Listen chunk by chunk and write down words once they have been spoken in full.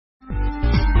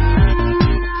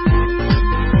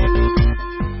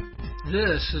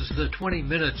This is the 20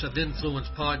 Minutes of Influence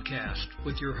podcast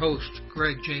with your host,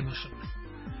 Greg Jameson.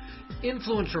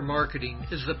 Influencer marketing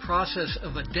is the process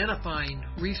of identifying,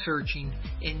 researching,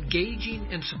 engaging,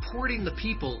 and supporting the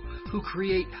people who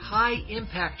create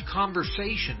high-impact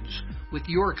conversations with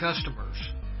your customers.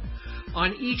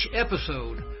 On each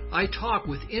episode, I talk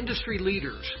with industry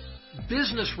leaders,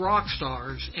 business rock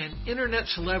stars, and internet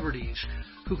celebrities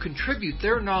who contribute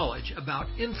their knowledge about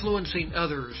influencing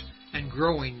others and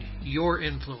growing your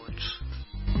influence.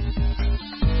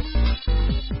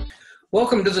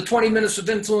 Welcome to the 20 Minutes of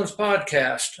Influence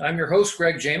podcast. I'm your host,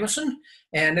 Greg Jameson,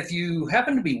 and if you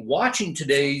happen to be watching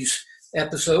today's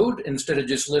episode instead of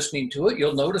just listening to it,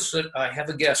 you'll notice that I have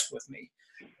a guest with me.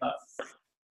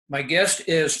 My guest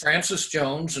is Francis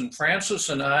Jones, and Francis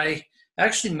and I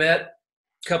actually met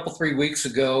a couple, 3 weeks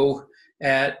ago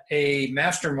at a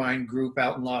mastermind group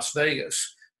out in Las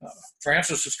Vegas.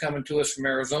 Francis is coming to us from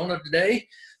Arizona today,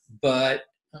 but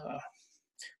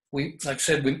we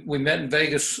met in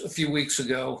Vegas a few weeks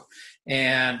ago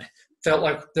and felt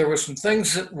like there were some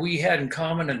things that we had in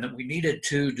common and that we needed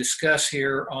to discuss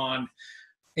here on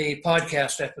a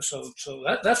podcast episode. So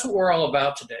that's what we're all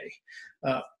about today.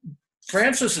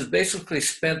 Francis has basically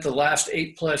spent the last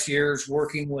 8+ years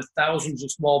working with thousands of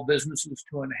small businesses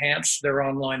to enhance their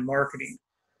online marketing.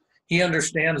 He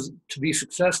understands to be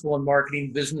successful in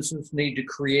marketing, businesses need to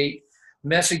create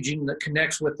messaging that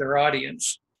connects with their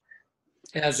audience.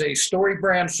 As a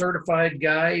StoryBrand certified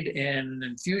guide and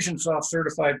an Infusionsoft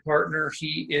certified partner,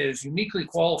 he is uniquely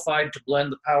qualified to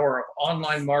blend the power of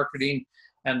online marketing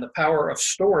and the power of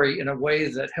story in a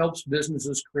way that helps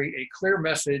businesses create a clear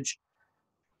message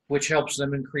which helps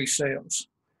them increase sales.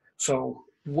 So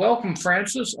welcome,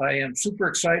 Francis. I am super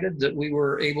excited that we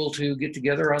were able to get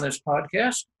together on this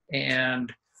podcast. And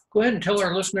go ahead and tell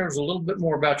our listeners a little bit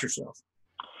more about yourself.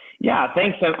 Yeah,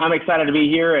 thanks. I'm excited to be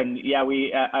here, and yeah,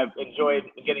 I've enjoyed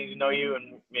getting to know you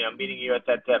and meeting you at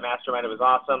that mastermind. It was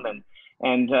awesome,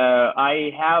 and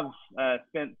I have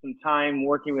spent some time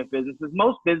working with businesses.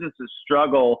 Most businesses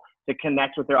struggle to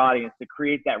connect with their audience, to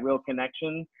create that real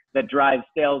connection that drives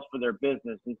sales for their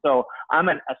business. And so I'm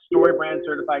a StoryBrand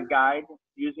certified guide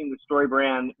using the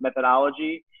StoryBrand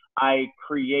methodology. I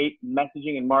create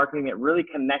messaging and marketing that really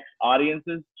connects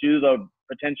audiences to the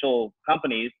potential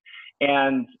companies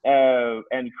and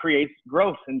creates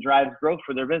growth and drives growth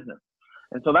for their business.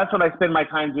 And so that's what I spend my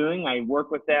time doing. I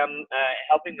work with them,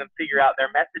 helping them figure out their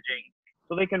messaging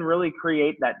so they can really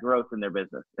create that growth in their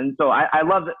business. And so I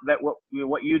love that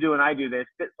what you do and I do, they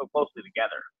fit so closely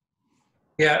together.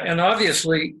 Yeah, and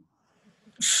obviously,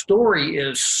 story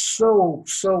is so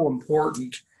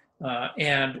important,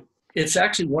 and it's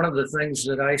actually one of the things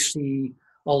that I see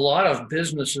a lot of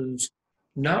businesses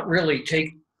not really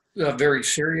take very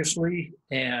seriously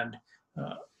and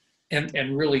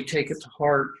really take it to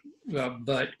heart.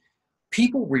 But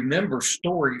people remember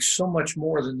stories so much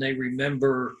more than they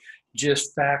remember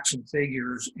just facts and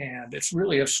figures, and it's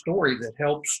really a story that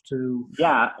helps to.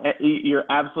 Yeah, you're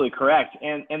absolutely correct.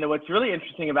 And what's really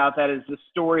interesting about that is the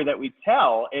story that we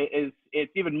tell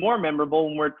it's even more memorable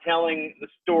when we're telling the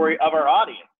story of our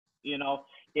audience.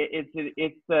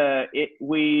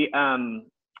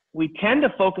 We tend to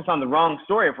focus on the wrong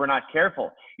story if we're not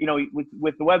careful.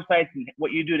 With the websites and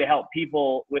what you do to help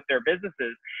people with their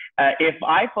businesses, if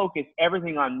I focus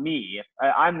everything on me, if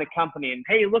I'm the company and,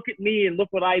 hey, look at me and look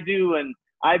what I do and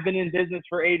I've been in business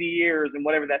for 80 years and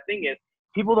whatever that thing is,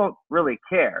 people don't really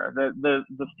care. The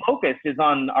focus is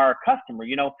on our customer.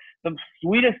 The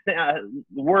sweetest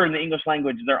word in the English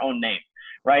language is their own name.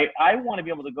 Right? I want to be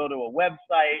able to go to a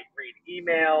website, read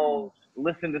emails,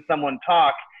 listen to someone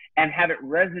talk, and have it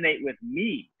resonate with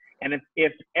me. And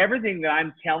if everything that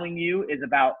I'm telling you is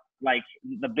about like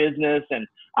the business and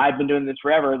I've been doing this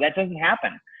forever, that doesn't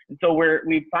happen. And so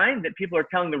we find that people are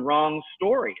telling the wrong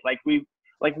story.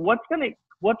 What's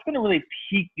gonna really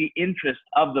pique the interest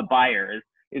of the buyer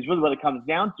is really what it comes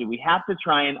down to. We have to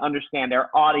try and understand our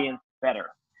audience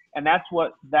better. And that's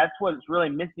what's really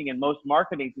missing in most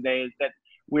marketing today is that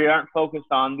we aren't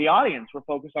focused on the audience. We're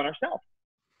focused on ourselves.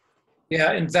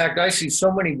 Yeah, in fact, I see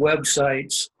so many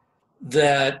websites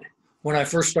that when I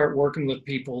first start working with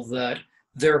people that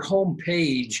their home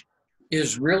page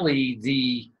is really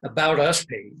the About Us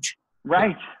page.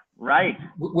 Right.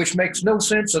 Which makes no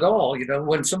sense at all.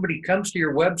 When somebody comes to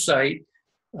your website,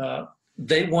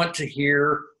 they want to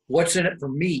hear what's in it for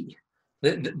me.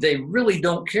 They really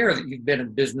don't care that you've been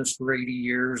in business for 80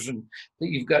 years and that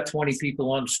you've got 20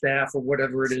 people on staff or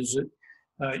whatever it is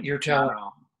that you're telling.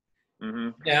 Mm-hmm.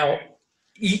 Now,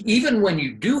 even when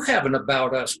you do have an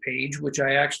About Us page, which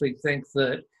I actually think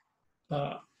that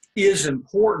is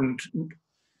important,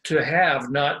 to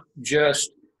have, not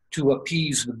just to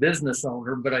appease the business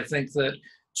owner, but I think that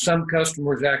some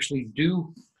customers actually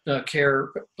do care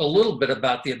a little bit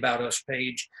about the About Us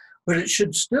page, but it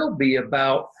should still be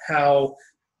about how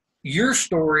your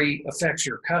story affects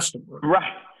your customer.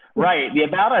 Right, right. The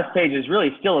About Us page is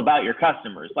really still about your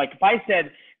customers. Like if I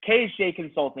said KHJ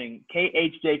Consulting,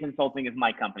 KHJ Consulting is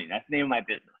my company. That's the name of my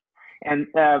business. And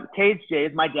KHJ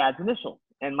is my dad's initials.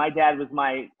 And my dad was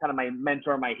my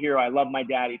mentor, my hero. I love my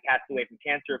dad. He passed away from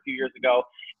cancer a few years ago.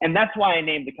 And that's why I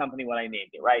named the company what I named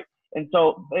it, right? And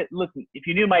so, listen, if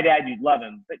you knew my dad, you'd love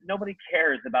him. But nobody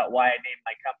cares about why I named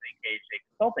my company KHJ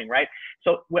Consulting, right?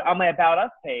 So on my About Us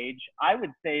page, I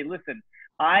would say, listen,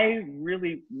 I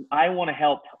want to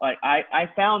help. I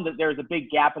found that there's a big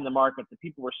gap in the market, that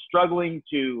people were struggling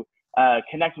to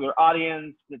connect with their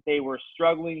audience, that they were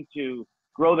struggling to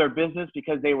grow their business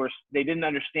because they didn't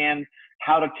understand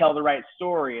how to tell the right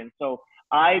story. And so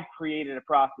I created a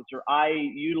process, or I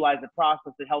utilized a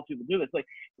process that helps people do this.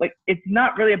 Like it's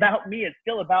not really about me. It's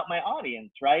still about my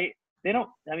audience, right?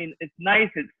 It's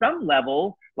nice at some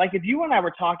level. Like if you and I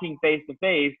were talking face to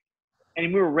face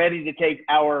and we were ready to take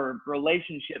our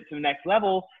relationship to the next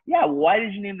level, yeah, why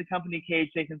did you name the company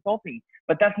KHJ Consulting?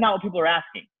 But that's not what people are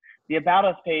asking. The About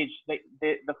Us page,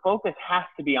 the focus has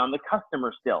to be on the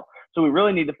customer still. So we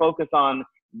really need to focus on,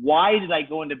 why did I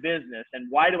go into business and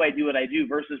why do I do what I do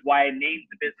versus why I named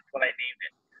the business what I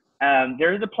named it.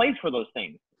 There's a place for those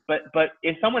things. But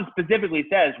if someone specifically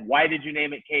says, why did you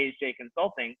name it KHJ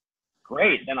Consulting?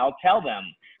 Great, then I'll tell them.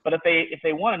 But if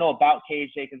they want to know about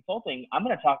KHJ Consulting, I'm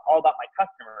going to talk all about my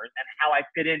customers and how I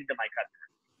fit into my customers.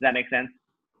 Does that make sense?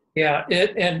 Yeah,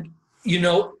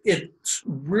 it's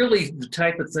really the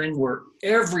type of thing where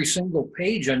every single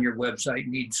page on your website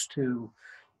needs to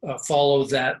follow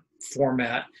that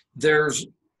format. There's,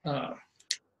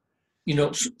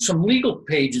 some legal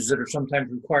pages that are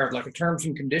sometimes required, like a terms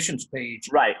and conditions page.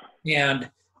 Right. And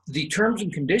the terms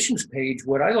and conditions page,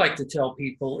 what I like to tell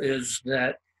people is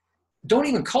that don't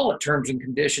even call it terms and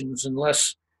conditions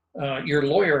unless your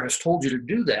lawyer has told you to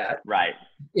do that. Right.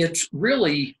 It's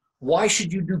really, why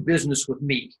should you do business with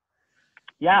me?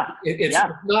 Yeah. It's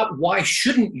not, why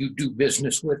shouldn't you do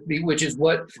business with me, which is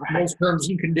what most terms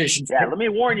and conditions. Yeah, let me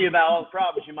warn you about all the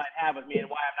problems you might have with me and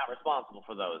why I'm not responsible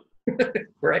for those.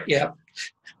 Right, yeah.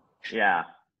 Yeah.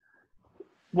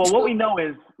 Well, what we know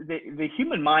is the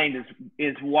human mind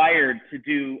is wired to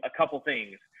do a couple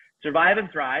things: survive and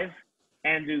thrive,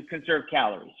 and to conserve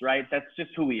calories, right? That's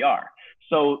just who we are.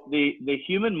 So the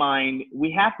human mind, we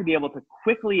have to be able to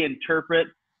quickly interpret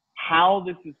how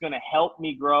this is going to help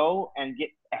me grow and get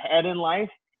ahead in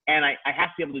life. And I have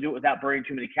to be able to do it without burning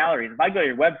too many calories. If I go to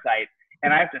your website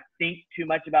and I have to think too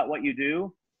much about what you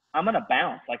do, I'm going to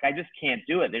bounce. Like, I just can't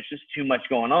do it. There's just too much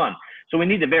going on. So we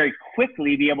need to very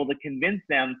quickly be able to convince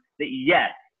them that, yes,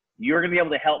 you're going to be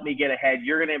able to help me get ahead.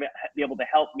 You're going to be able to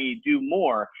help me do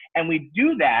more. And we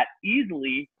do that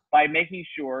easily by making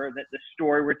sure that the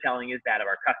story we're telling is that of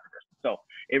our customers. So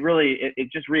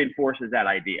it just reinforces that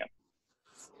idea.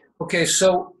 Okay,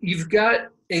 so you've got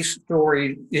a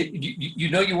story.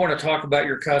 You want to talk about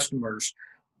your customers,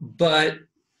 but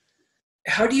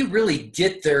how do you really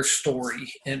get their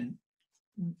story and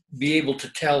be able to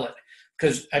tell it?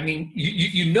 Because,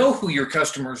 you know who your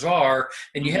customers are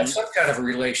and you have some kind of a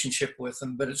relationship with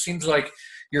them, but it seems like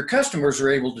your customers are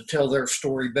able to tell their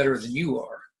story better than you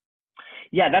are.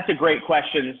 Yeah, that's a great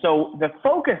question. So the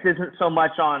focus isn't so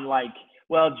much on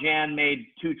Jan made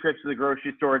 2 trips to the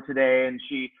grocery store today and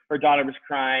her daughter was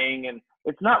crying, and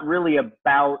it's not really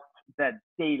about that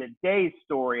day-to-day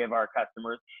story of our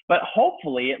customers, but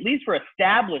hopefully, at least for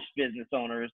established business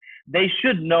owners, they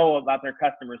should know about their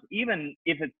customers, even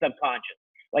if it's subconscious.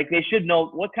 Like, they should know,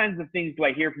 what kinds of things do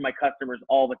I hear from my customers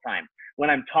all the time? When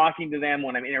I'm talking to them,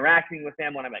 when I'm interacting with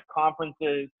them, when I'm at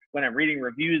conferences, when I'm reading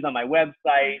reviews on my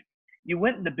website. You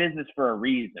went into business for a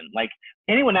reason. Like,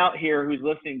 anyone out here who's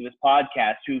listening to this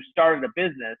podcast who started a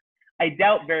business, I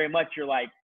doubt very much you're like,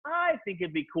 I think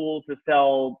it'd be cool to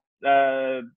sell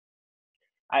dining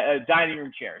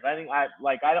room chairs. I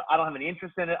don't have any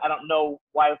interest in it. I don't know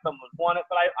why someone would want it,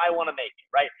 but I want to make it,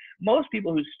 right? Most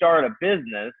people who start a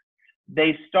business,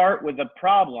 they start with a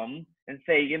problem and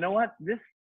say, you know what,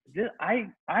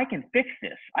 I can fix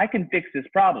this. I can fix this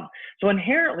problem. So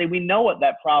inherently, we know what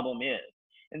that problem is.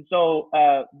 And so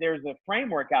there's a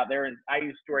framework out there, and I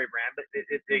use StoryBrand, but it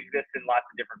exists in lots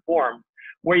of different forms,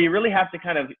 where you really have to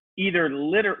kind of either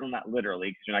not literally,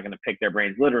 because you're not going to pick their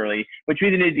brains literally, but you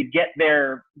either need to get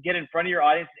in front of your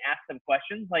audience and ask them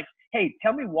questions like, hey,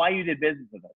 tell me why you did business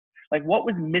with us. Like, what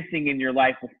was missing in your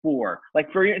life before?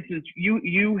 Like, for instance,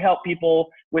 you help people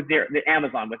with the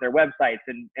Amazon, with their websites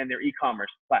and their e-commerce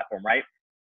platform, right?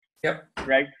 Yep.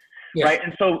 Right. Yes. Right.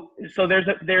 And so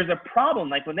there's a problem.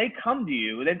 Like, when they come to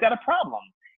you, they've got a problem,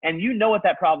 and you know what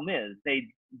that problem is.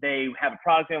 They have a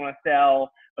product they want to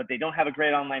sell, but they don't have a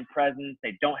great online presence.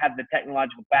 They don't have the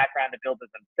technological background to build it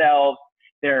themselves.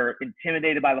 They're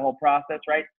intimidated by the whole process,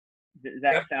 right? Does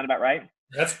that sound about right?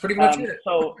 That's pretty much it.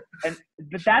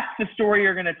 But that's the story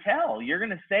you're going to tell. You're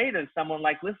going to say to someone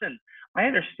like, listen, I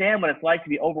understand what it's like to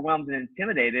be overwhelmed and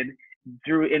intimidated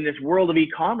in this world of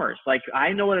e-commerce. Like,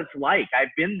 I know what it's like. I've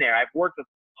been there. I've worked with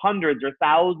hundreds or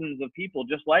thousands of people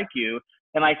just like you,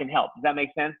 and I can help. Does that make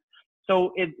sense?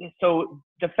 So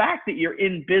the fact that you're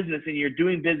in business and you're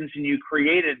doing business and you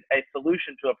created a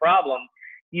solution to a problem,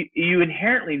 you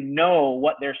inherently know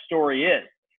what their story is.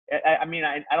 I mean,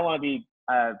 I don't want to be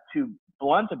too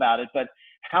blunt about it, but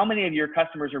how many of your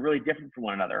customers are really different from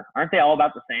one another? Aren't they all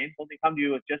about the same? Don't they come to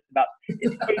you with just about,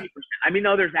 it's 80%. I mean,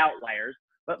 no, there's outliers,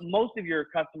 but most of your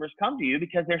customers come to you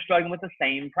because they're struggling with the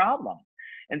same problem.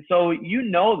 And so you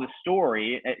know the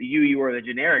story. You are the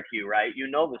generic you, right? You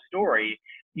know the story.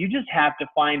 You just have to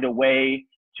find a way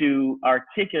to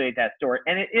articulate that story.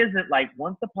 And it isn't like,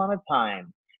 once upon a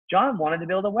time, John wanted to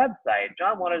build a website.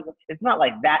 It's not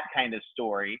like that kind of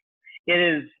story.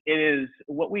 It is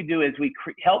what we do is we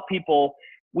help people.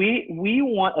 We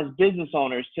want, as business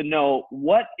owners, to know,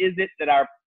 what is it that our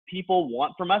people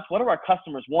want from us? What do our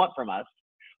customers want from us?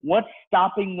 What's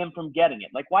stopping them from getting it?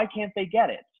 Like, why can't they get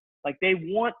it? Like, they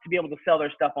want to be able to sell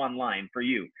their stuff online for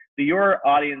you. So your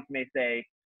audience may say,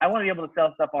 I want to be able to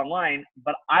sell stuff online,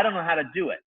 but I don't know how to do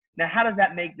it. Now, how does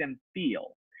that make them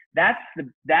feel? That's the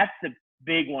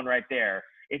big one right there.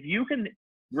 If you can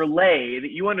relay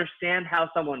that you understand how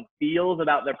someone feels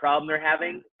about the problem they're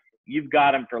having, you've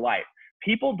got them for life.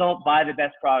 People don't buy the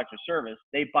best product or service.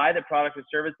 They buy the product or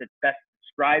service that best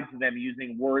describes them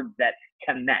using words that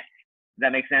connect. Does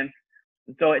that make sense?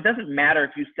 And so it doesn't matter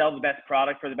if you sell the best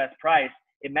product for the best price.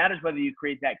 It matters whether you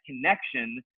create that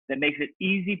connection that makes it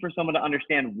easy for someone to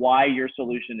understand why your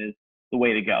solution is the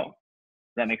way to go.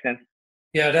 Does that make sense?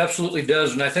 Yeah, it absolutely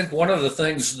does. And I think one of the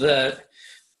things that,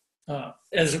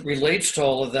 as it relates to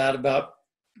all of that about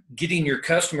getting your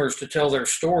customers to tell their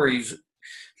stories,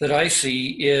 that I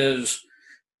see is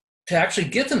to actually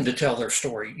get them to tell their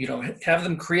story. You know, have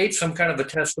them create some kind of a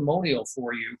testimonial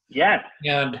for you. Yes.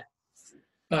 And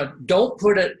don't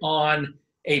put it on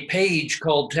a page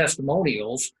called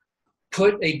testimonials.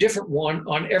 Put a different one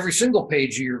on every single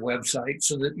page of your website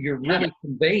so that you're really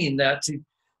conveying that to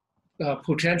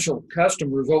potential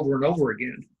customers over and over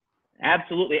again.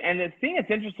 Absolutely. And the thing that's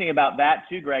interesting about that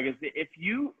too, Greg, is that if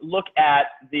you look at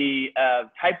the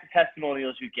types of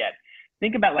testimonials you get,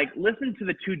 think about, like, listen to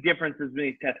the two differences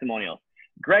between these testimonials.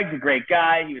 Greg's a great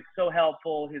guy. He was so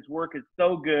helpful. His work is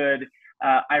so good.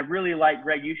 I really like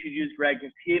Greg. You should use Greg.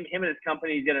 Him and his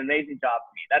company did an amazing job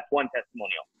for me. That's one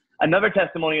testimonial. Another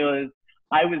testimonial is,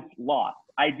 I was lost.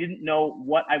 I didn't know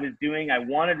what I was doing. I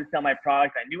wanted to sell my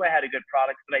product. I knew I had a good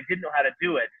product, but I didn't know how to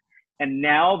do it. And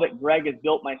now that Greg has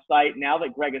built my site, now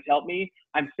that Greg has helped me,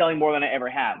 I'm selling more than I ever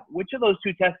have. Which of those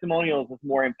two testimonials is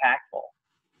more impactful?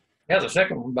 Yeah, the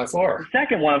second one by far. The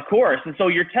second one, of course. And so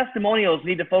your testimonials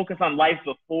need to focus on life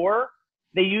before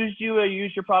they used you or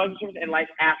used your product or service, and life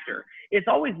after. It's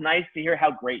always nice to hear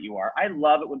how great you are. I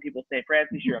love it when people say,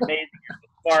 Francis, you're amazing, you're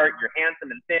smart, you're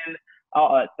handsome and thin,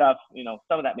 all that stuff. You know,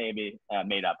 some of that may be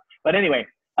made up. But anyway,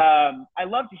 I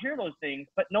love to hear those things,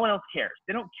 but no one else cares.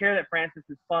 They don't care that Francis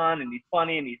is fun and he's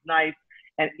funny and he's nice.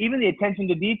 And even the attention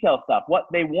to detail stuff, what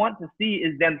they want to see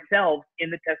is themselves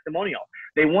in the testimonial.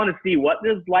 They want to see what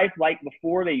was life like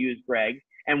before they used Greg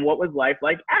and what was life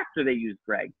like after they used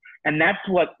Greg. And that's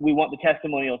what we want the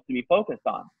testimonials to be focused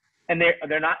on. And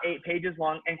they're not 8 pages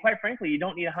long. And quite frankly, you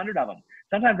don't need 100 of them.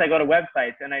 Sometimes I go to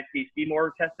websites and I see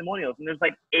more testimonials, and there's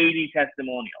like 80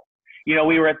 testimonials. You know,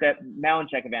 we were at that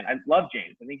Mountain event. I love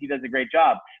James. I think he does a great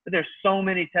job. But there's so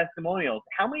many testimonials.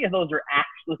 How many of those are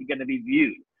actually going to be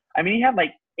viewed? I mean, you have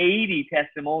like 80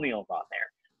 testimonials on there.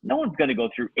 No one's going to go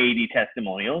through 80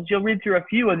 testimonials. You'll read through a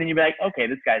few, and then you'll be like, okay,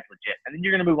 this guy's legit. And then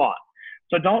you're going to move on.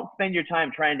 So don't spend your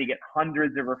time trying to get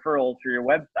hundreds of referrals for your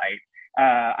website.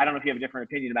 I don't know if you have a different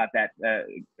opinion about that,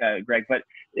 Greg, but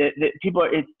people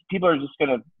are just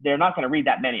they're not going to read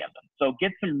that many of them. So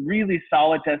get some really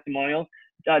solid testimonials.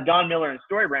 Don Miller in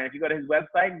StoryBrand, if you go to his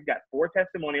website, he's got 4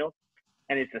 testimonials,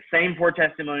 and it's the same 4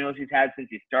 testimonials he's had since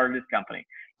he started his company,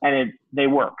 and they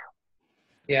work.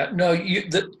 Yeah, no,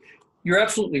 you're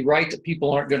absolutely right that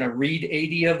people aren't going to read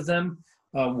 80 of them.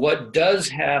 What does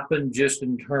happen just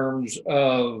in terms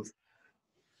of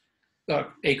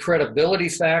a credibility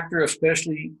factor,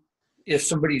 especially if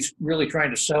somebody's really trying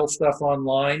to sell stuff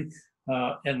online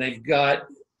and they've got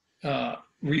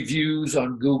reviews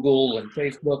on Google and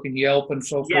Facebook and Yelp and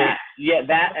so forth. Yeah, you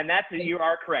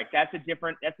are correct. That's a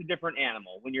different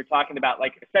animal when you're talking about,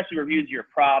 like, especially reviews of your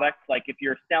product. Like if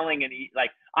you're selling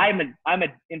I'm an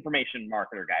information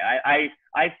marketer guy.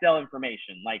 I sell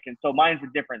information, and so mine's a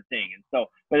different thing. And so,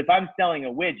 but if I'm selling a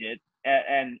widget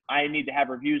and I need to have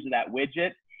reviews of that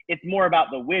widget, it's more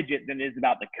about the widget than it is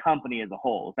about the company as a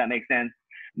whole. Does that make sense?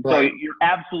 Right. So you're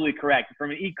absolutely correct.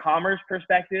 From an e-commerce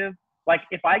perspective, like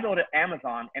if I go to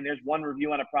Amazon and there's one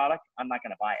review on a product, I'm not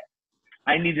going to buy it.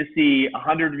 I need to see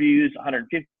 100 reviews,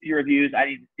 150 reviews. I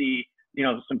need to see,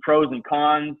 some pros and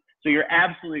cons. So you're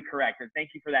absolutely correct. And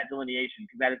thank you for that delineation,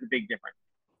 because that is a big difference.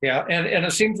 Yeah. And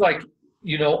it seems like,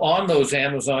 on those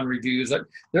Amazon reviews,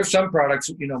 there's some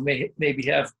products, maybe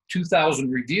have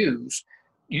 2,000 reviews.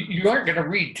 You aren't going to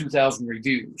read 2,000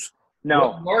 reviews.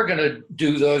 No. What you are going to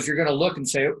do, though, is you're going to look and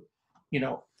say,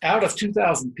 out of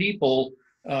 2,000 people,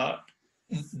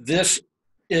 this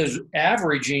is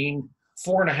averaging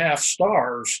 4.5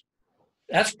 stars.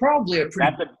 That's probably a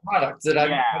pretty good product that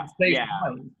I'm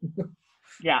buying.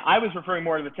 Yeah, I was referring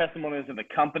more to the testimonials of the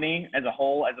company as a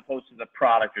whole, as opposed to the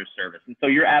product or service. And so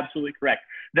you're absolutely correct.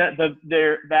 That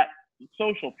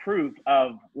social proof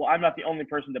of, well, I'm not the only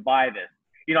person to buy this.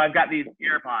 I've got these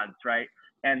AirPods, right?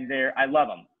 And I love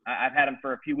them. I've had them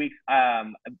for a few weeks,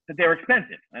 but they're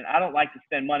expensive, and I don't like to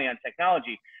spend money on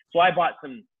technology. So I bought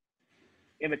some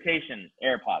imitation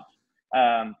AirPods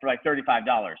for like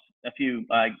 $35 a few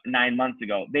 9 months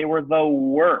ago. They were the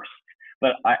worst,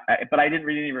 but I didn't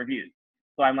read any reviews.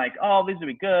 So I'm like, oh, these will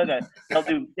be good.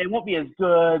 They won't be as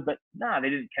good, but no, they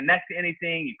didn't connect to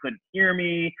anything. You couldn't hear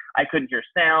me. I couldn't hear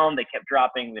sound. They kept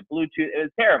dropping the Bluetooth. It was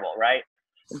terrible, right?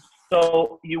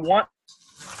 So you want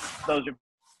those to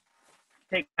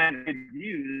take kind of good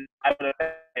reviews. I would have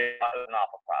said it was an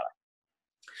awful product.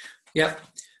 Yeah,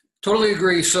 totally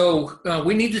agree. So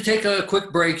we need to take a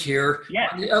quick break here. Yeah.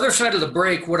 On the other side of the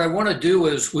break, what I want to do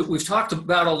is we've talked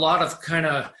about a lot of kind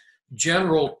of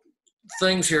general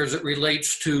things here as it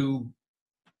relates to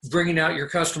bringing out your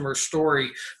customer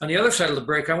story. On the other side of the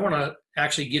break, I want to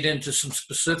actually get into some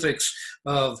specifics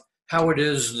of how it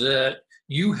is that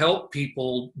you help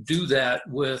people do that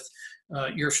with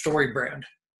your story brand.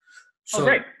 So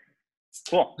great.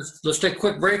 Cool. Let's take a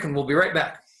quick break and we'll be right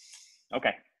back.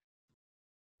 Okay.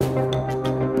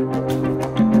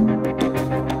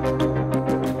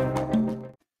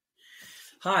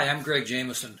 Hi, I'm Greg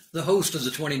Jameson, the host of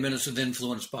the 20 Minutes of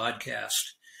Influence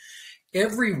podcast.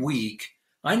 Every week,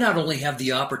 I not only have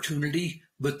the opportunity,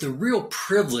 but the real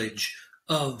privilege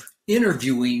of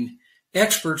interviewing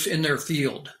experts in their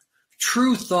field,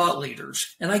 true thought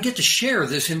leaders, and I get to share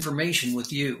this information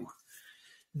with you.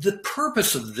 The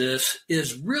purpose of this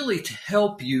is really to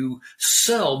help you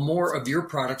sell more of your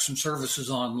products and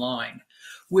services online,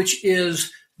 which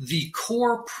is the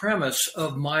core premise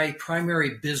of my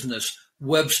primary business,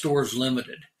 Web Stores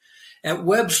Limited. At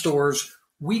Web Stores,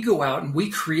 we go out and we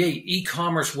create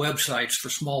e-commerce websites for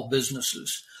small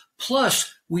businesses.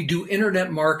 Plus, we do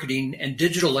internet marketing and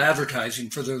digital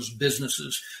advertising for those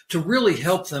businesses to really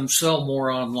help them sell more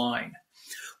online.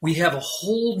 We have a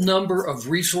whole number of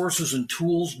resources and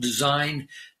tools designed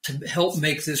to help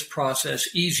make this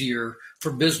process easier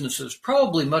for businesses,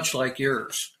 probably much like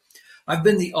yours. I've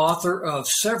been the author of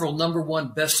several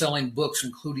 #1 best-selling books,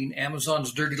 including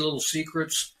Amazon's Dirty Little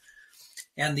Secrets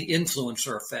and The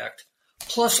Influencer Effect,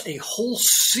 plus a whole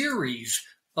series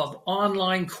of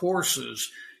online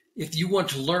courses if you want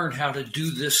to learn how to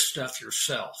do this stuff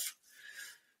yourself.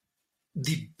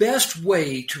 The best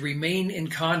way to remain in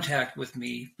contact with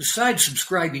me, besides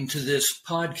subscribing to this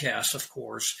podcast, of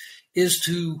course, is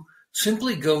to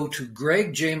simply go to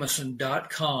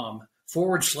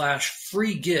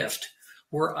gregjameson.com/free gift,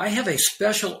 where I have a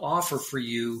special offer for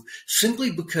you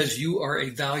simply because you are a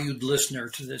valued listener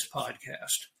to this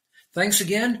podcast. Thanks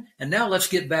again, and now let's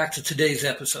get back to today's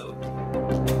episode.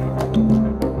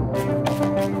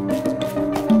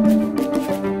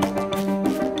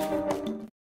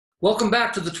 Welcome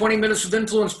back to the 20 Minutes of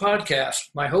Influence podcast.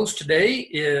 My host today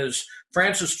is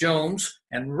Francis Jones,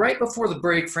 and right before the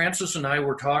break, Francis and I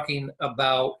were talking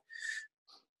about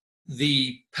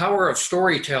the power of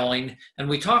storytelling, and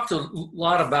we talked a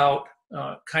lot about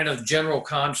kind of general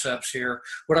concepts here.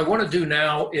 What I want to do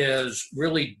now is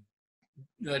really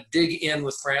dig in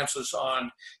with Francis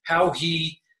on how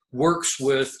he works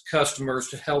with customers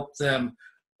to help them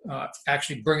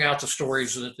actually bring out the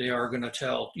stories that they are going to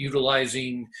tell,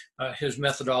 utilizing his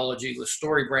methodology with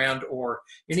StoryBrand or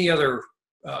any other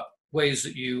ways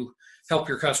that you help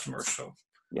your customers. So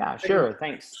Yeah, sure.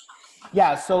 Thanks.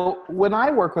 Yeah. So when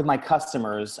I work with my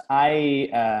customers,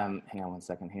 hang on one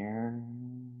second here.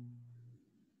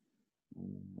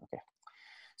 Okay.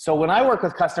 So when I work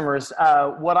with customers,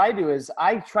 what I do is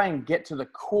I try and get to the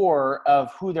core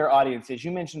of who their audience is.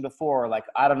 You mentioned before, like,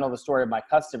 I don't know the story of my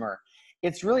customer.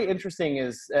 It's really interesting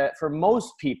is for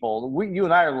most people, you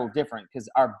and I are a little different because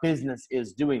our business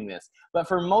is doing this. But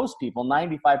for most people,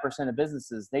 95% of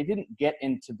businesses, they didn't get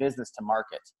into business to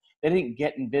market. They didn't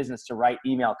get in business to write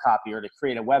email copy or to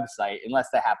create a website unless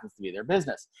that happens to be their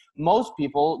business. Most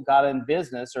people got in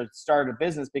business or started a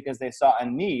business because they saw a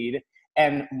need,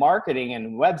 and marketing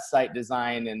and website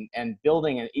design and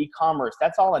building an e-commerce,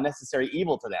 that's all a necessary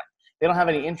evil to them. They don't have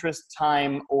any interest,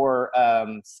 time, or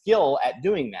skill at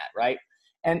doing that, right?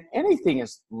 And anything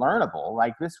is learnable.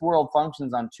 Like, this world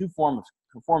functions on two forms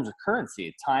of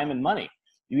currency, time and money.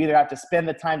 You either have to spend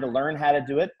the time to learn how to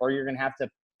do it, or you're going to have to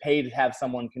pay to have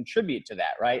someone contribute to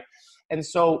that, right? And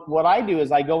so what I do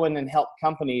is I go in and help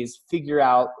companies figure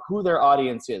out who their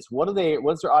audience is. What's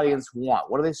their audience want?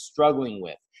 What are they struggling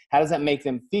with? How does that make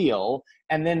them feel?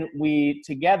 And then we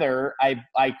together,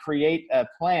 I create a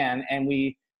plan, and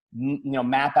we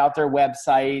map out their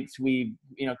websites. We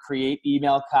create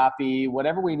email copy,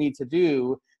 whatever we need to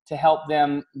do to help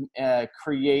them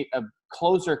create a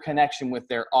closer connection with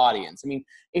their audience. I mean,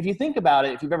 if you think about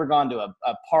it, if you've ever gone to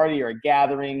a party or a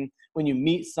gathering, when you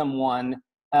meet someone,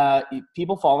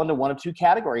 people fall into one of two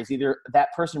categories. Either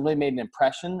that person really made an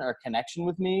impression or a connection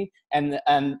with me,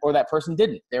 or that person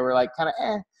didn't. They were like kind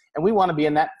of and we want to be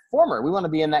in that former. We want to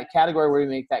be in that category where we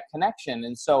make that connection.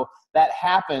 And so that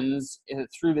happens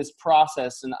through this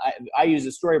process. And I use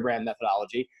a story brand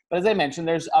methodology, but as I mentioned,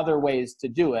 there's other ways to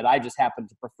do it. I just happen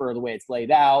to prefer the way it's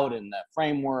laid out and the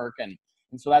framework. And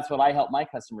so that's what I help my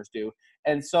customers do.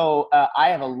 And so I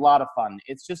have a lot of fun.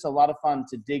 It's just a lot of fun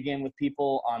to dig in with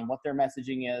people on what their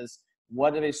messaging is.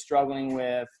 What are they struggling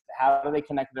with? How do they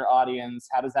connect with their audience?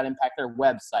 How does that impact their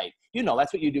website?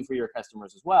 That's what you do for your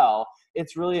customers as well.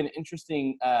 It's really an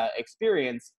interesting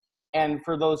experience. And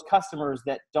for those customers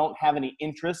that don't have any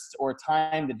interest or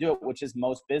time to do it, which is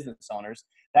most business owners,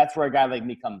 that's where a guy like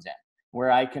me comes in,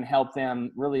 where I can help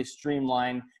them really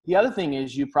streamline. The other thing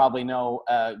is, you probably know,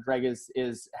 Greg,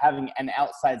 is having an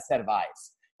outside set of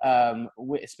eyes.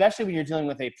 Especially when you're dealing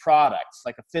with a product,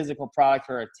 like a physical product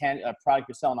or a product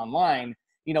you're selling online,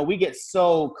 we get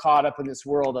so caught up in this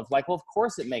world of like, well, of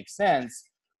course it makes sense.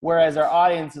 Whereas our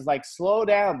audience is like, slow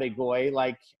down, big boy,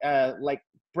 like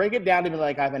break it down to me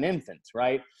like I'm an infant,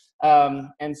 right?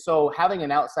 And so having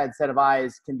an outside set of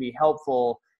eyes can be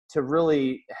helpful to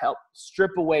really help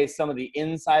strip away some of the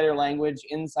insider language,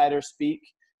 insider speak,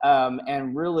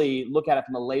 and really look at it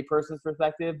from a layperson's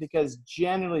perspective, because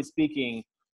generally speaking,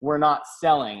 we're not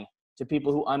selling to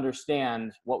people who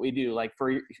understand what we do. Like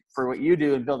for what you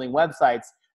do in building websites,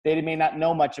 they may not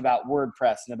know much about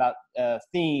WordPress and about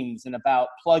themes and about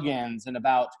plugins and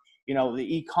about the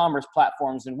e-commerce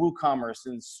platforms and WooCommerce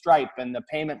and Stripe and the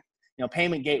payment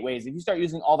gateways. If you start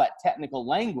using all that technical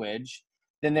language,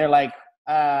 then they're like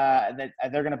they're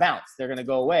going to bounce. They're going to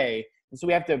go away. And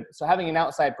so having an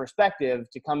outside perspective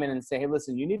to come in and say, hey,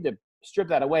 listen, you need to strip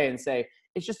that away and say,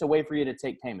 it's just a way for you to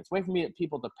take payments, a way for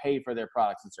people to pay for their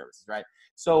products and services, right?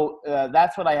 So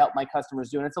that's what I help my customers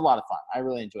do, and it's a lot of fun. I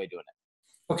really enjoy doing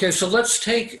it. Okay, so let's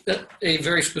take a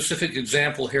very specific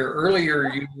example here. Earlier,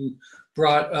 you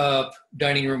brought up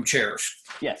dining room chairs.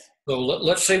 Yes. So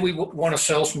let's say we want to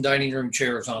sell some dining room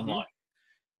chairs online.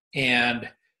 And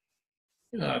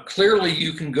clearly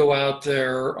you can go out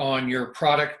there on your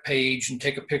product page and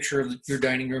take a picture of your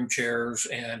dining room chairs,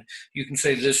 and you can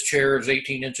say this chair is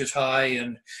 18 inches high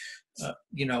and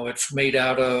it's made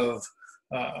out of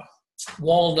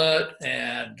walnut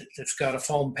and it's got a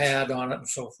foam pad on it and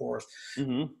so forth.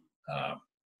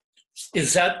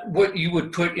 Is that what you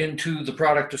would put into the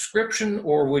product description,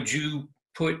 or would you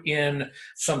put in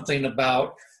something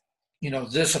about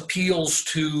this appeals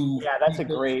to? Yeah, that's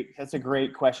a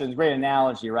great question. Great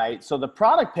analogy, right? So the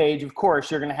product page, of course,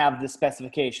 you're going to have the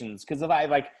specifications, because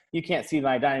if you can't see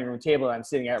my dining room table I'm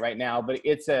sitting at right now, but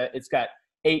it's got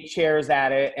 8 chairs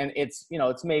at it, and it's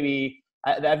maybe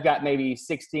I've got maybe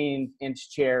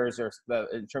 16-inch chairs or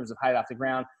in terms of height off the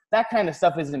ground. That kind of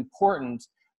stuff is important,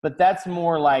 but that's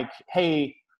more like,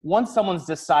 hey, once someone's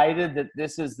decided that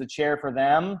this is the chair for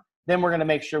them, then we're going to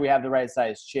make sure we have the right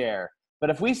size chair. But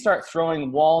if we start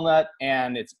throwing walnut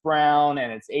and it's brown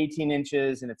and it's 18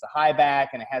 inches and it's a high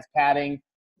back and it has padding,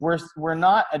 we're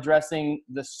not addressing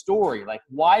the story. Like,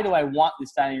 why do I want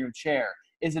this dining room chair?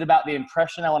 Is it about the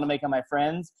impression I want to make on my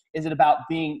friends? Is it about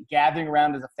gathering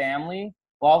around as a family?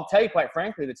 Well, I'll tell you quite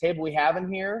frankly, the table we have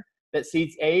in here, that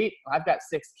seats 8. I've got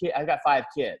 6 kids. I've got 5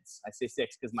 kids. I say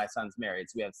 6 because my son's married,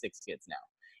 so we have 6 kids now.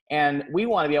 And we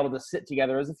want to be able to sit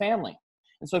together as a family.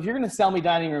 And so if you're going to sell me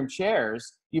dining room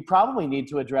chairs, you probably need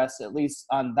to address, at least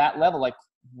on that level, like,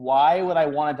 why would I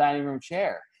want a dining room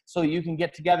chair? So you can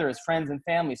get together as friends and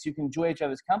family, so you can enjoy each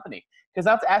other's company. Because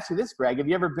I have to ask you this, Greg, have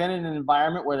you ever been in an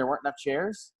environment where there weren't enough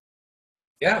chairs?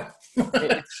 Yeah.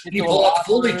 It's you pull out the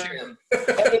folding chair.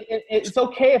 It's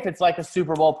okay if it's like a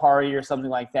Super Bowl party or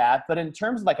something like that. But in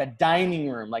terms of like a dining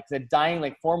room, like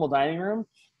formal dining room,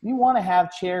 you want to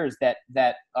have chairs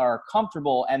that are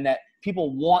comfortable and that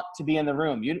people want to be in the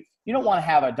room. You don't want to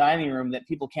have a dining room that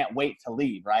people can't wait to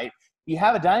leave, right? You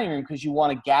have a dining room because you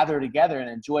want to gather together and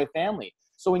enjoy family.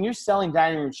 So when you're selling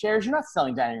dining room chairs, you're not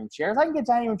selling dining room chairs. I can get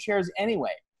dining room chairs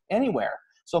anywhere.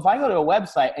 So if I go to a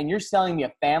website and you're selling me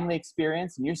a family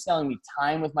experience and you're selling me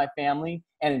time with my family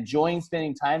and enjoying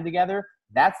spending time together,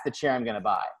 that's the chair I'm going to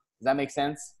buy. Does that make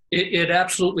sense? It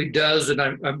absolutely does. And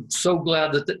I'm so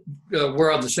glad that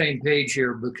we're on the same page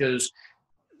here, because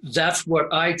that's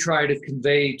what I try to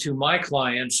convey to my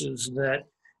clients, is that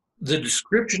the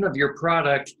description of your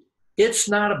product, it's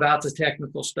not about the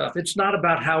technical stuff. It's not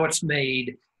about how it's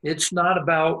made. It's not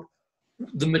about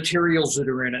the materials that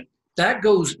are in it. That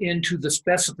goes into the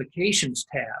specifications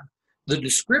tab. The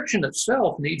description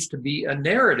itself needs to be a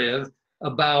narrative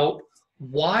about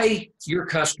why your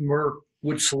customer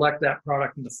would select that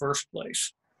product in the first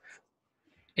place.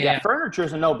 Yeah, furniture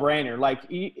is a no-brainer. Like,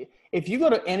 if you go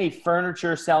to any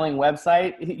furniture selling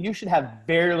website, you should have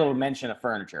very little mention of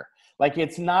furniture. Like,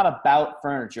 it's not about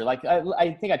furniture. Like,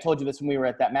 I think I told you this when we were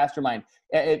at that mastermind.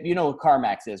 You know what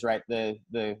CarMax is, right?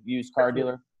 The used car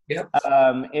dealer. Yep.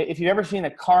 If you've ever seen a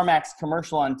CarMax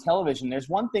commercial on television, there's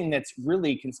one thing that's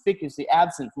really conspicuously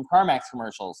absent from CarMax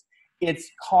commercials. It's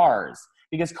cars,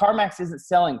 because CarMax isn't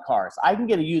selling cars. I can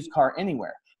get a used car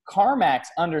anywhere. CarMax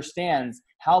understands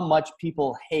how much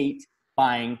people hate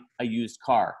buying a used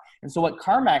car. And so what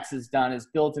CarMax has done is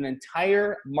built an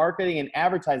entire marketing and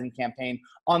advertising campaign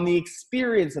on the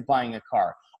experience of buying a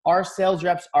car. Our sales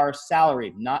reps are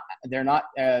salaried, they're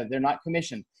not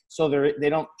commissioned. So they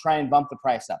don't try and bump the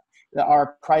price up.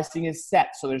 Our pricing is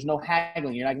set, so there's no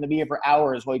haggling. You're not going to be here for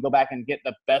hours while you go back and get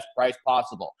the best price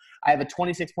possible. I have a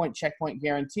 26-point checkpoint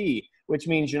guarantee, which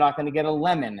means you're not going to get a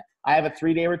lemon. I have a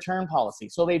 3-day return policy.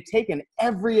 So they've taken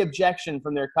every objection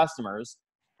from their customers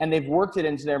and they've worked it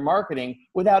into their marketing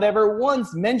without ever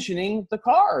once mentioning the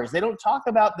cars. They don't talk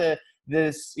about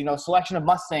this selection of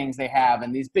Mustangs they have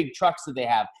and these big trucks that they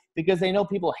have, because they know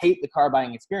people hate the car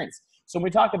buying experience. So when we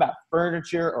talk about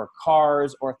furniture or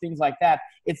cars or things like that,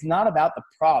 it's not about the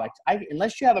product.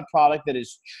 Unless you have a product that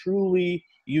is truly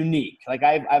unique. Like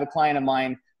I have a client of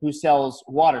mine who sells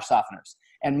water softeners,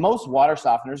 and most water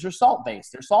softeners are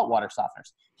salt-based. They're saltwater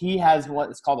softeners. He has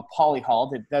what is called a polyhull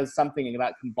that does something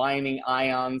about combining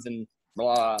ions and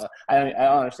blah. I don't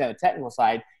understand the technical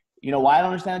side. You know why I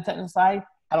don't understand the technical side?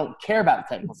 I don't care about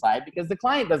the technical side because the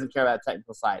client doesn't care about the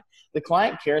technical side. The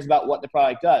client cares about what the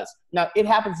product does. Now, it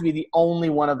happens to be the only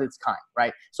one of its kind,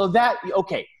 right? So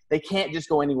they can't just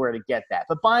go anywhere to get that.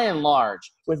 But by and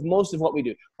large, with most of what we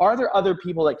do, are there other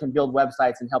people that can build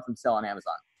websites and help them sell on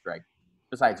Amazon, Greg,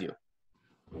 besides you?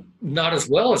 Not as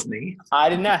well as me. I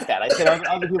didn't ask that. I said, are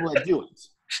there other people that do it?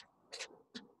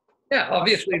 Yeah,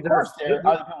 obviously there are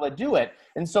other people that do it.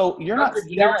 And so you're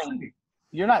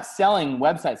not selling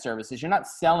website services. You're not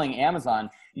selling Amazon.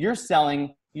 You're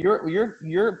selling your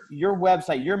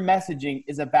website. Your messaging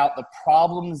is about the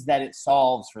problems that it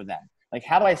solves for them. Like,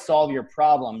 how do I solve your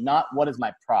problem? Not what is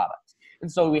my product.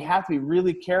 And so we have to be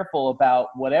really careful about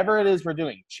whatever it is we're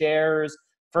doing, chairs,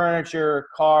 furniture,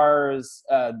 cars,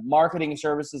 marketing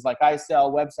services like I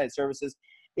sell, website services,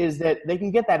 is that they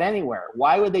can get that anywhere.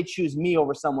 Why would they choose me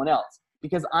over someone else?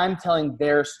 Because I'm telling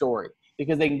their story.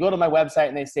 Because they can go to my website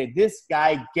and they say, this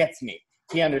guy gets me.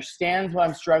 He understands what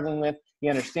I'm struggling with. He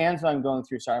understands what I'm going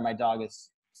through. Sorry, my dog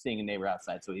is seeing a neighbor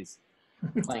outside, so he's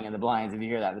playing in the blinds if you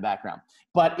hear that in the background.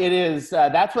 But it is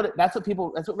that's what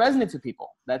resonates with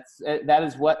people. That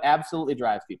is what absolutely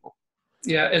drives people.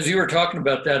 Yeah, as you were talking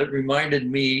about that, it reminded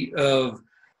me of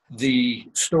the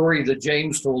story that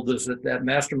James told us at that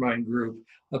mastermind group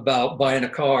about buying a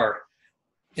car,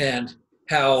 and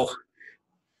how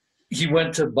he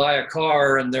went to buy a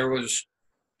car and there was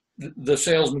the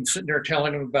salesman sitting there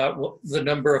telling him about the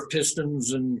number of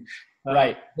pistons and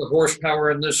the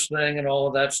horsepower in this thing and all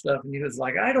of that stuff. And he was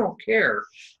like, I don't care.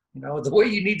 The way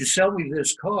you need to sell me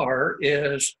this car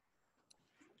is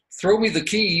throw me the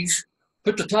keys,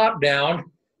 put the top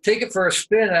down, take it for a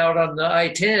spin out on the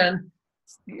I-10.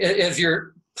 As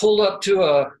you're pulled up to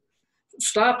a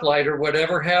stoplight or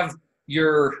whatever, have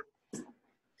your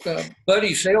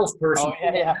buddy salesperson Oh,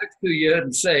 yeah. next to you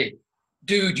and say,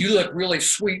 dude, you look really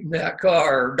sweet in that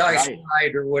car, or nice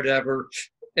ride or whatever,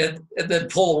 and then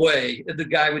pull away. And the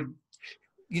guy would,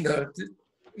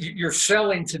 you're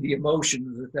selling to the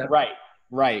emotions at that point.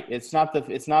 Right. It's not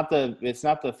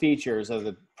the features of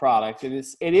the product. It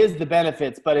is the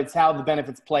benefits, but it's how the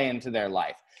benefits play into their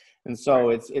life. And so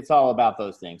it's all about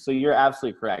those things. So you're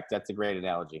absolutely correct. That's a great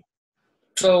analogy.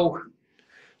 So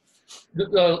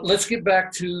let's get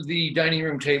back to the dining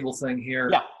room table thing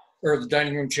here, or the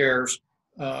dining room chairs.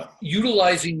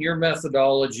 Utilizing your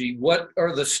methodology, what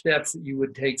are the steps that you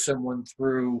would take someone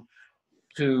through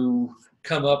to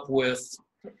come up with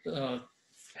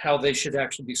how they should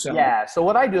actually be selling? Yeah. So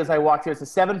what I do is I walk through. It's a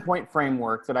 7-point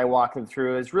framework that I walk them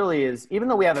through. Is even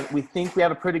though we think we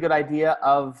have a pretty good idea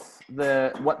of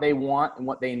what they want and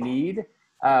what they need.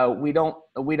 We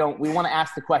want to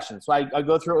ask the question. So I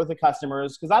go through it with the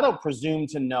customers because I don't presume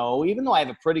to know, even though I have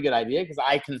a pretty good idea because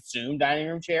I consume dining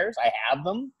room chairs. I have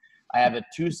them. I have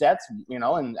 2 sets,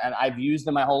 and I've used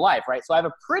them my whole life, right? So I have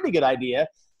a pretty good idea,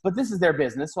 but this is their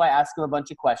business. So I ask them a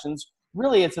bunch of questions.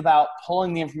 Really, it's about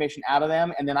pulling the information out of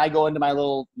them. And then I go into my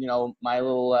little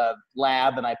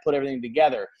lab and I put everything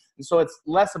together. And so it's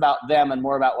less about them and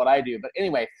more about what I do. But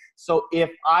anyway, so if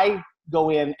I go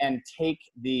in and take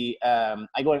I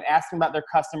go and ask them about their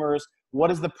customers.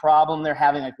 What is the problem they're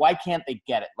having? Like, why can't they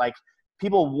get it? Like,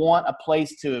 people want a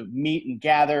place to meet and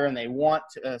gather, and they want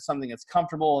something that's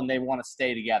comfortable, and they want to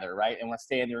stay together, right? And want to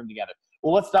stay in the room together.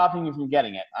 Well, what's stopping you from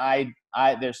getting it?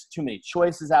 There's too many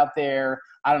choices out there.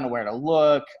 I don't know where to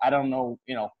look. I don't know,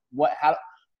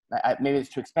 maybe it's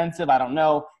too expensive. I don't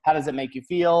know. How does it make you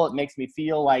feel? It makes me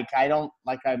feel like I'm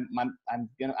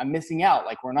missing out.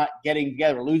 Like, we're not getting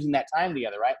together, we're losing that time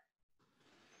together, right?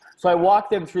 So I walk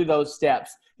them through those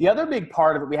steps. The other big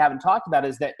part of it we haven't talked about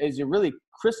is a really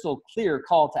crystal clear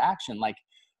call to action. Like,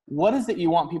 what is it you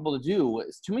want people to do?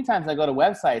 Too many times I go to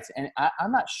websites and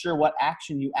I'm not sure what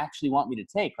action you actually want me to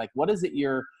take. Like, what is it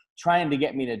you're trying to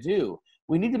get me to do?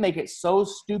 We need to make it so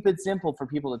stupid simple for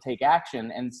people to take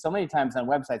action. And so many times on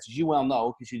websites, as you well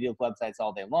know, because you deal with websites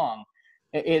all day long,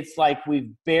 it's like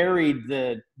we've buried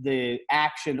the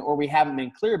action, or we haven't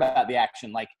been clear about the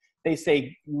action. Like, they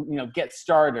say, get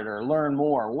started or learn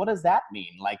more. What does that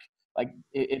mean? Like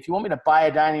if you want me to buy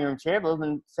a dining room chair,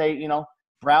 then say,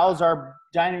 browse our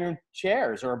dining room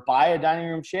chairs or buy a dining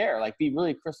room chair. Like, be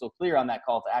really crystal clear on that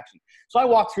call to action. So I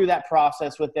walk through that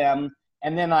process with them,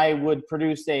 and then I would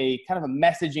produce a kind of a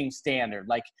messaging standard.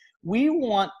 Like, we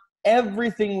want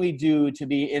everything we do to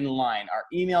be in line. Our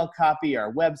email copy,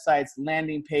 our websites,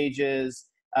 landing pages,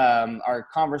 our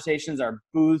conversations, our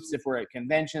booths, if we're at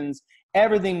conventions,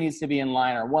 everything needs to be in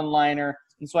line, our one-liner.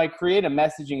 And so I create a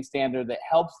messaging standard that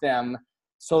helps them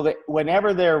so that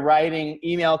whenever they're writing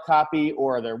email copy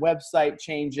or their website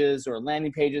changes or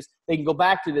landing pages, they can go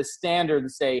back to this standard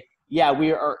and say, yeah,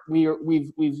 we've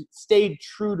stayed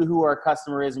true to who our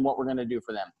customer is and what we're going to do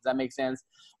for them. Does that make sense?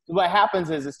 What happens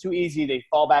is it's too easy. They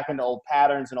fall back into old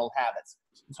patterns and old habits.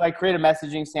 So I create a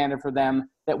messaging standard for them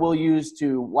that we'll use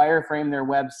to wireframe their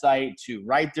website, to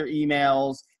write their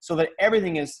emails, so that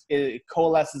everything it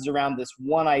coalesces around this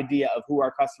one idea of who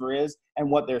our customer is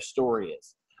and what their story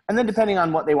is. And then depending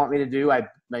on what they want me to do, I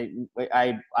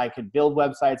could build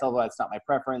websites, although that's not my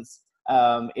preference.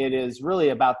 It is really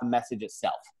about the message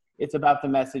itself. It's about the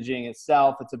messaging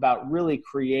itself. It's about really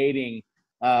creating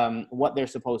what they're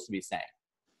supposed to be saying.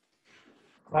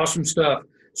 Awesome stuff.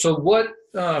 So what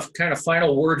kind of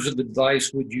final words of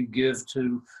advice would you give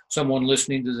to someone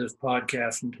listening to this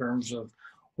podcast in terms of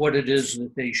what it is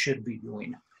that they should be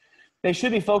doing? They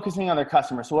should be focusing on their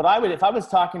customers. So what I would, if I was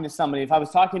talking to somebody, if I was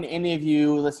talking to any of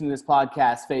you listening to this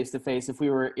podcast face to face, if we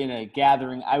were in a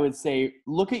gathering, I would say,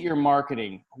 look at your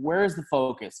marketing. Where is the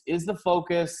focus? Is the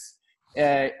focus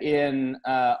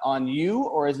on you,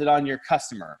 or is it on your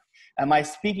customer? Am I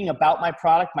speaking about my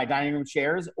product, my dining room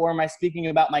chairs, or am I speaking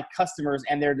about my customers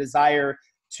and their desire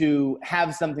to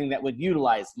have something that would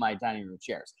utilize my dining room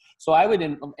chairs? So I would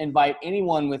invite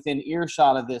anyone within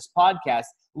earshot of this podcast,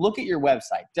 look at your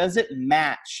website. Does it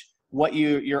match what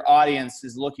your audience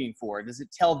is looking for? Does it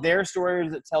tell their story, or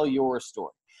does it tell your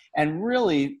story? And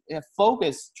really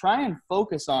try and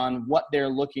focus on what they're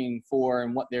looking for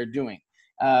and what they're doing.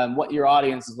 What your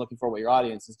audience is looking for, what your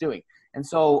audience is doing. And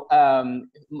so,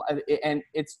 and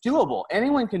it's doable.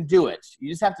 Anyone can do it. You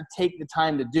just have to take the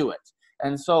time to do it.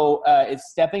 And so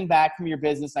it's stepping back from your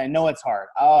business. I know it's hard.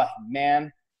 Oh, man,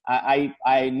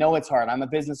 I know it's hard. I'm a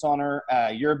business owner.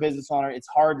 You're a business owner. It's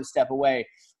hard to step away.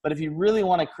 But if you really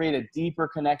want to create a deeper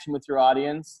connection with your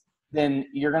audience, then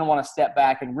you're going to want to step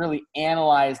back and really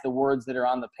analyze the words that are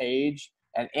on the page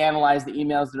and analyze the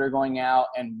emails that are going out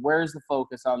and where's the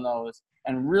focus on those,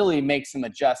 and really make some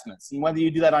adjustments. And whether you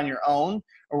do that on your own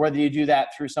or whether you do that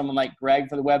through someone like Greg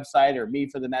for the website or me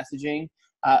for the messaging,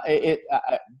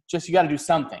 you got to do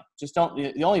something. Just don't.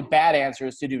 The only bad answer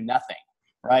is to do nothing,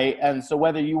 right? And so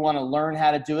whether you want to learn how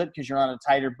to do it because you're on a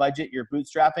tighter budget, you're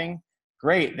bootstrapping,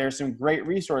 great. There's some great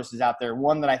resources out there.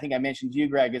 One that I think I mentioned to you,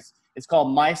 Greg, it's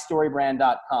called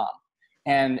mystorybrand.com.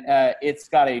 And it's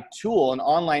got a tool, an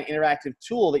online interactive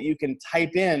tool that you can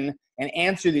type in and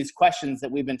answer these questions that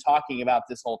we've been talking about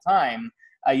this whole time.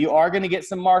 You are going to get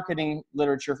some marketing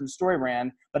literature from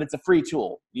StoryBrand, but it's a free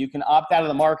tool. You can opt out of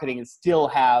the marketing and still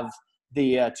have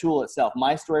the tool itself,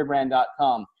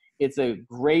 mystorybrand.com. It's a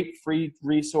great free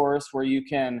resource where you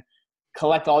can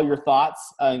collect all your thoughts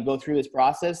and go through this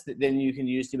process that then you can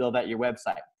use to build out your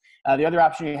website. The other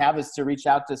option you have is to reach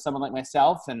out to someone like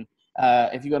myself. And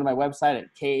if you go to my website at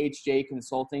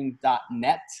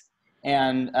khjconsulting.net,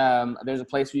 and there's a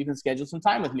place where you can schedule some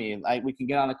time with me. We can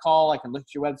get on a call. I can look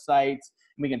at your website.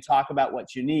 And we can talk about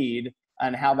what you need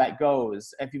and how that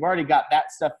goes. If you've already got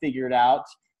that stuff figured out,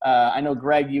 I know,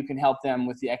 Greg, you can help them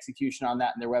with the execution on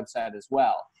that in their website as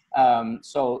well.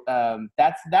 So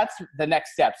that's the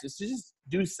next steps, is to just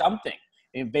do something.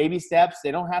 Baby steps.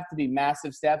 They don't have to be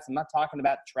massive steps. I'm not talking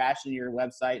about trashing your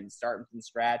website and starting from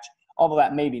scratch, although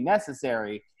that may be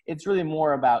necessary. It's really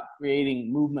more about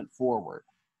creating movement forward.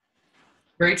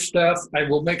 Great stuff. I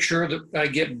will make sure that I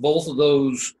get both of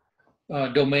those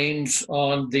domains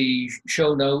on the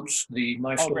show notes, the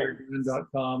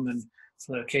mystorybrand.com and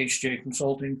the KHJ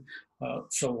Consulting.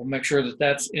 So we'll make sure that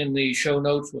that's in the show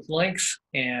notes with links.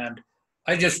 And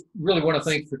I just really want to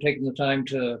thank you for taking the time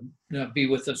to be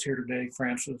with us here today,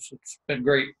 Francis. It's been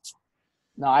great.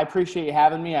 No, I appreciate you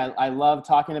having me. I love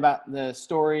talking about the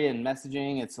story and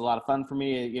messaging. It's a lot of fun for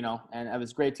me, and it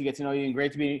was great to get to know you and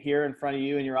great to be here in front of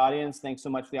you and your audience. Thanks so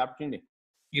much for the opportunity.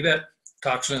 You bet.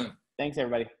 Talk soon. Thanks,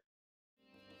 everybody.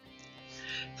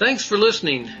 Thanks for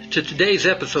listening to today's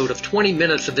episode of 20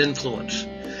 Minutes of Influence.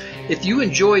 If you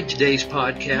enjoyed today's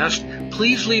podcast,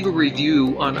 please leave a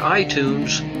review on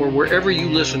iTunes or wherever you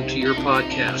listen to your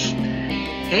podcasts.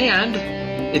 And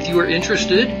if you are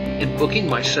interested in booking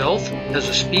myself as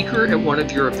a speaker at one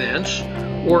of your events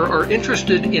or are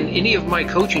interested in any of my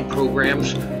coaching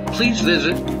programs, please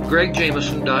visit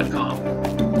gregjameson.com.